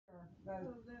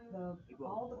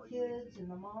all the kids and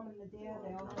the mom and the dad,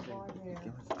 they all have blonde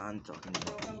hair. I'm talking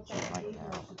to I don't know the if teacher that's right behavior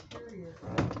now. or superior.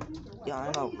 Yeah, I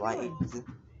What know, are you right? doing?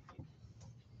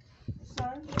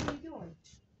 Son, what are you doing?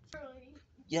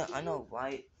 Yeah, I know,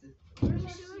 right? Where's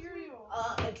my cereal?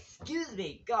 Excuse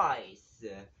me, guys.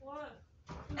 What?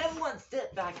 Everyone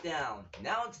sit back down.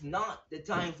 Now it's not the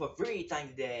time for free time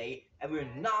today, and we're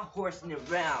not horsing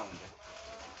around.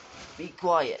 Be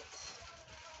quiet.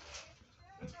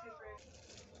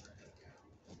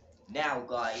 Now,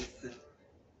 guys,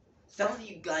 some of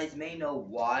you guys may know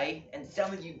why, and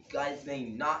some of you guys may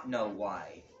not know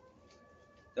why.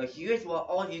 So here's what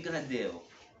all of you gonna do.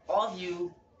 All of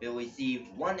you will receive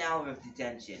 1 hour of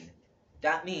detention.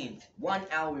 That means 1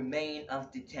 hour remain of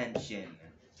detention.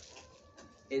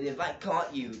 And if I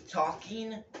caught you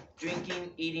talking,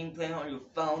 drinking, eating, playing on your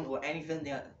phone, or anything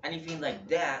like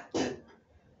that,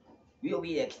 we'll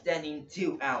be extending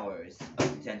 2 hours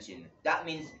of detention. That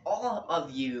means all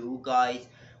of you guys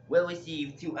will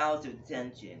receive 2 hours of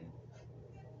detention.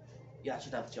 Yeah,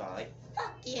 shut up, Charlie.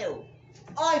 Fuck you.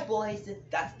 Alright, boys,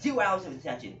 that's 2 hours of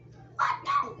detention.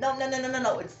 What?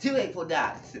 No, it's too late for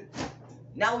that.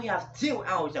 Now we have 2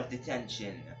 hours of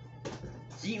detention.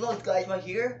 See those guys right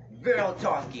here? They're all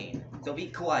talking, so be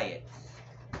quiet.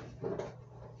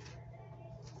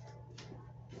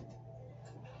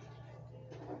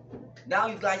 Now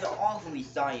you guys are awfully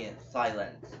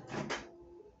silent.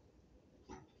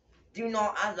 Do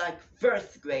not act like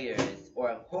first graders or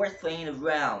a horse playing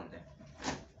around.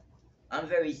 I'm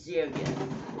very serious.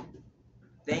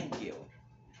 Thank you.